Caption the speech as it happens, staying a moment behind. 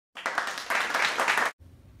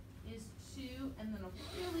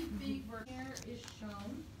Here is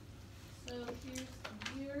shown. So here's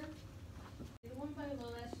here. The one by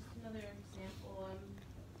Lola is just another example.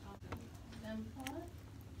 Stem pod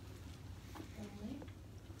only.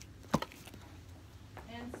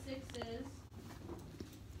 And 6 is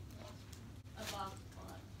a box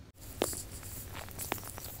pod.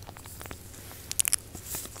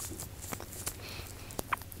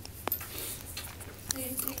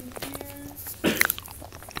 Same thing here.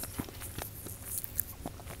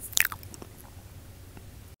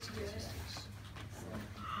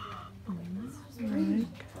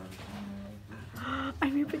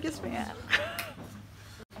 I'm your biggest fan.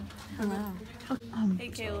 Hello. Hey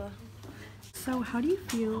Kayla. So how do you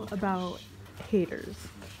feel about haters?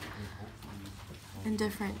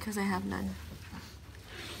 Indifferent, because I have none.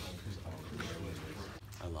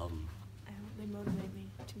 I love them. They motivate me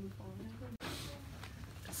to move forward.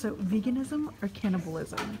 So veganism or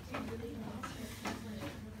cannibalism?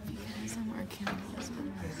 Veganism or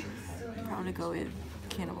cannibalism? I'm probably go with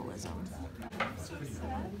cannibalism.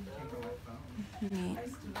 Meat.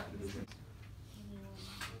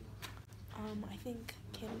 I think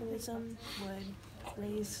cannibalism would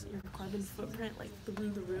raise your carbon footprint like through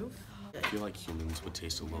the roof. I feel like humans would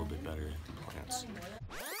taste a little bit better than plants.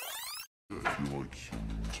 I feel like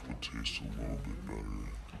humans would taste a little bit better than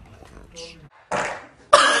plants.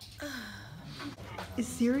 Is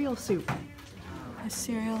cereal soup? A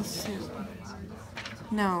cereal soup.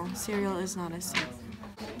 No, cereal is not a soup.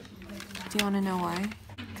 Do you want to know why?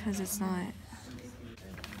 Because it's not.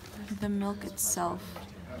 The milk itself.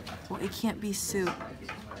 Well, it can't be soup.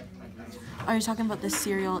 Are you talking about the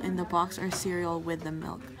cereal in the box or cereal with the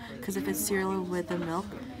milk? Because if it's cereal with the milk,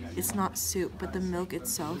 it's not soup, but the milk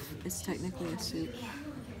itself is technically a soup.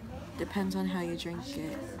 Depends on how you drink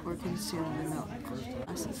it or consume the milk.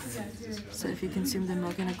 So if you consume the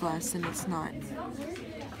milk in a glass, then it's not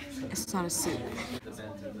a soup.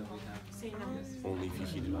 Only if you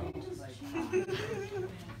heat it up.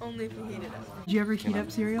 Only if you heat it up. Did you ever heat up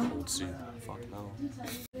cereal? Cold soup? Fuck no.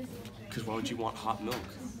 Because why would you want hot milk?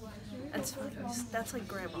 That's fine. That's like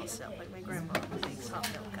grandma stuff. Like my grandma makes hot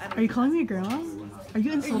milk. Are you calling me grandma? Are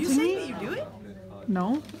you Are insulting you saying me? that you do it?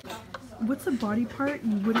 No. What's a body part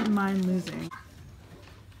you wouldn't mind losing?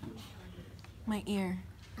 My ear.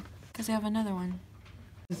 Because I have another one.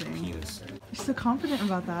 Penis. You're so confident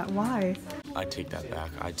about that. Why? I'd take that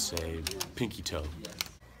back. I'd say pinky toe.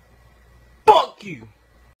 Fuck you!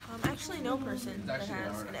 I actually know a person that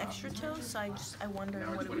has an extra toe, so I wonder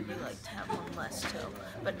what it would be like to have one less toe.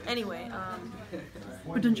 But anyway,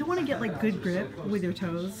 But don't you want to get like good grip with your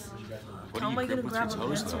toes? What how do am I you gonna grip with your grab a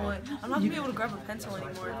toes pencil? though? I'm not gonna be able to grab a pencil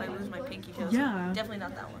anymore if I lose my pinky toe. so Yeah. definitely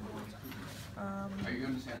not that one.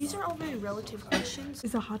 These are all very relative questions.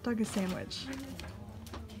 Is a hot dog a sandwich?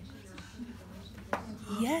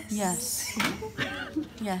 Yes. Yes.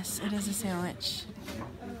 Yes, it is a sandwich.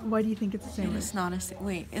 Why do you think it's a It sandwich? is not a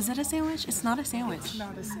wait, is it a sandwich? It's not a sandwich.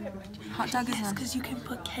 Not a sandwich. Hot dog is Yes, not. because you can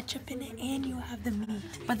put ketchup in it and you have the meat.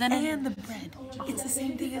 But then and the bread. It's the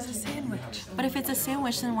same thing as a sandwich. But if it's a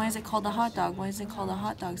sandwich, then why is it called a hot dog? Why is it called a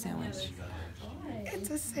hot dog sandwich? It's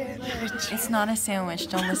a sandwich. It's not a sandwich.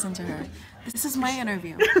 Don't listen to her. This is my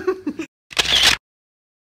interview.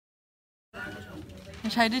 I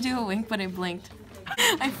tried to do a wink, but I blinked.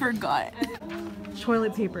 I forgot.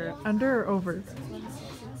 Toilet paper, under or over?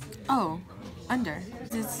 Oh, under.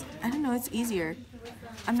 I don't know. It's easier.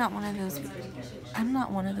 I'm not one of those. I'm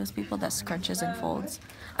not one of those people that scrunches and folds.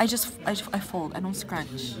 I fold. I don't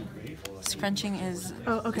scrunch. Scrunching is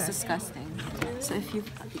is disgusting. So if you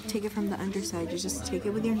take it from the underside, you just take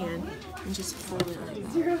it with your hand and just fold it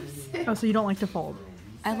like that. Oh, so you don't like to fold?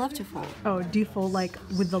 I love to fold. Oh, do you fold like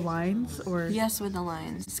with the lines or? Yes, with the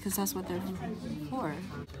lines, because that's what they're for.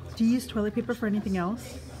 Do you use toilet paper for anything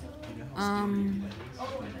else?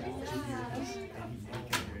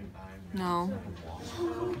 No.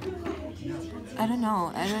 I don't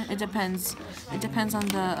know. It depends. It depends on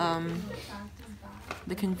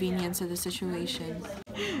the convenience of the situation.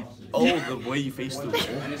 Oh, the way you face the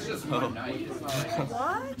wall?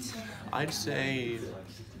 What? I'd say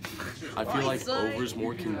I feel like over's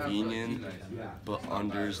more convenient, but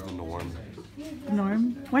under's the norm.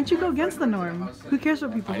 Norm? Why don't you go against the norm? Who cares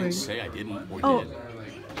what people I didn't think? say I didn't or Oh.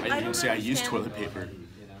 did. I didn't say I used toilet paper.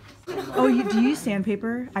 Oh, do you use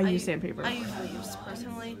sandpaper? I use sandpaper. I usually use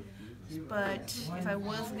personally, but if I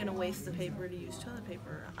was gonna waste the paper to use toilet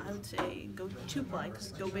paper, I would say go 2-ply,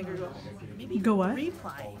 'cause go big or go home. Maybe Go what?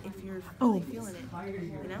 3-ply if you're Oh. really feeling it.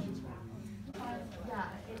 You know?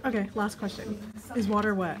 Okay, last question. Is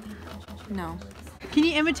water wet? No. Can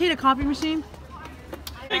you imitate a coffee machine?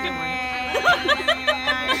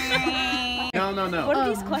 No, No, no, no. What are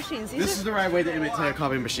these questions? This is the right way to imitate a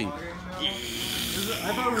copy machine.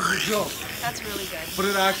 I thought it was a joke, That's really good. but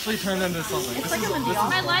it actually turned into something. It's like I'm in the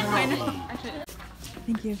office. My life right now.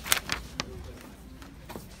 Thank you.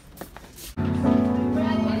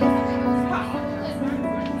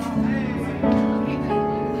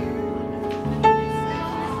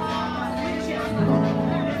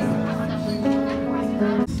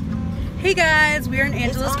 Hey guys, we are in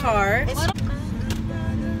Angela's car.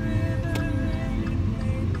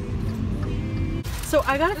 So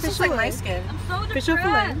I got a fish like my fillet. skin. I'm so Fish fillet.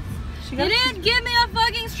 depressed. She They got didn't give me a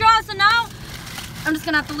fucking straw, so now I'm just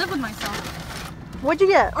gonna have to live with myself. What'd you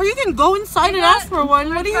get? Or you can go inside and ask for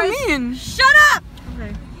one. What do you mean? Shut up!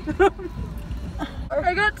 Okay.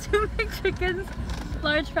 I got 2 McChickens,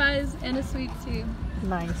 large fries, and a sweet tea.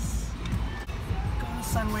 Nice. Go in the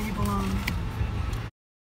sun where you belong.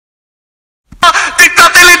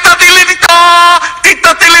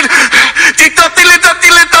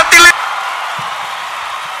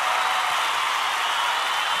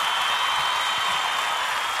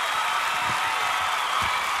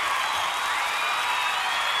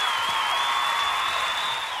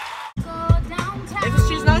 If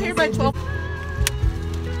she's not here by 12.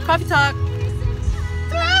 Coffee talk.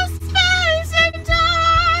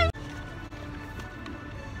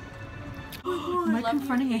 Am I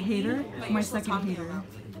confronting a hater? My second hater.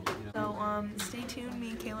 So stay tuned. Me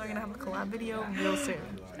and Kayla are gonna have a collab video real soon.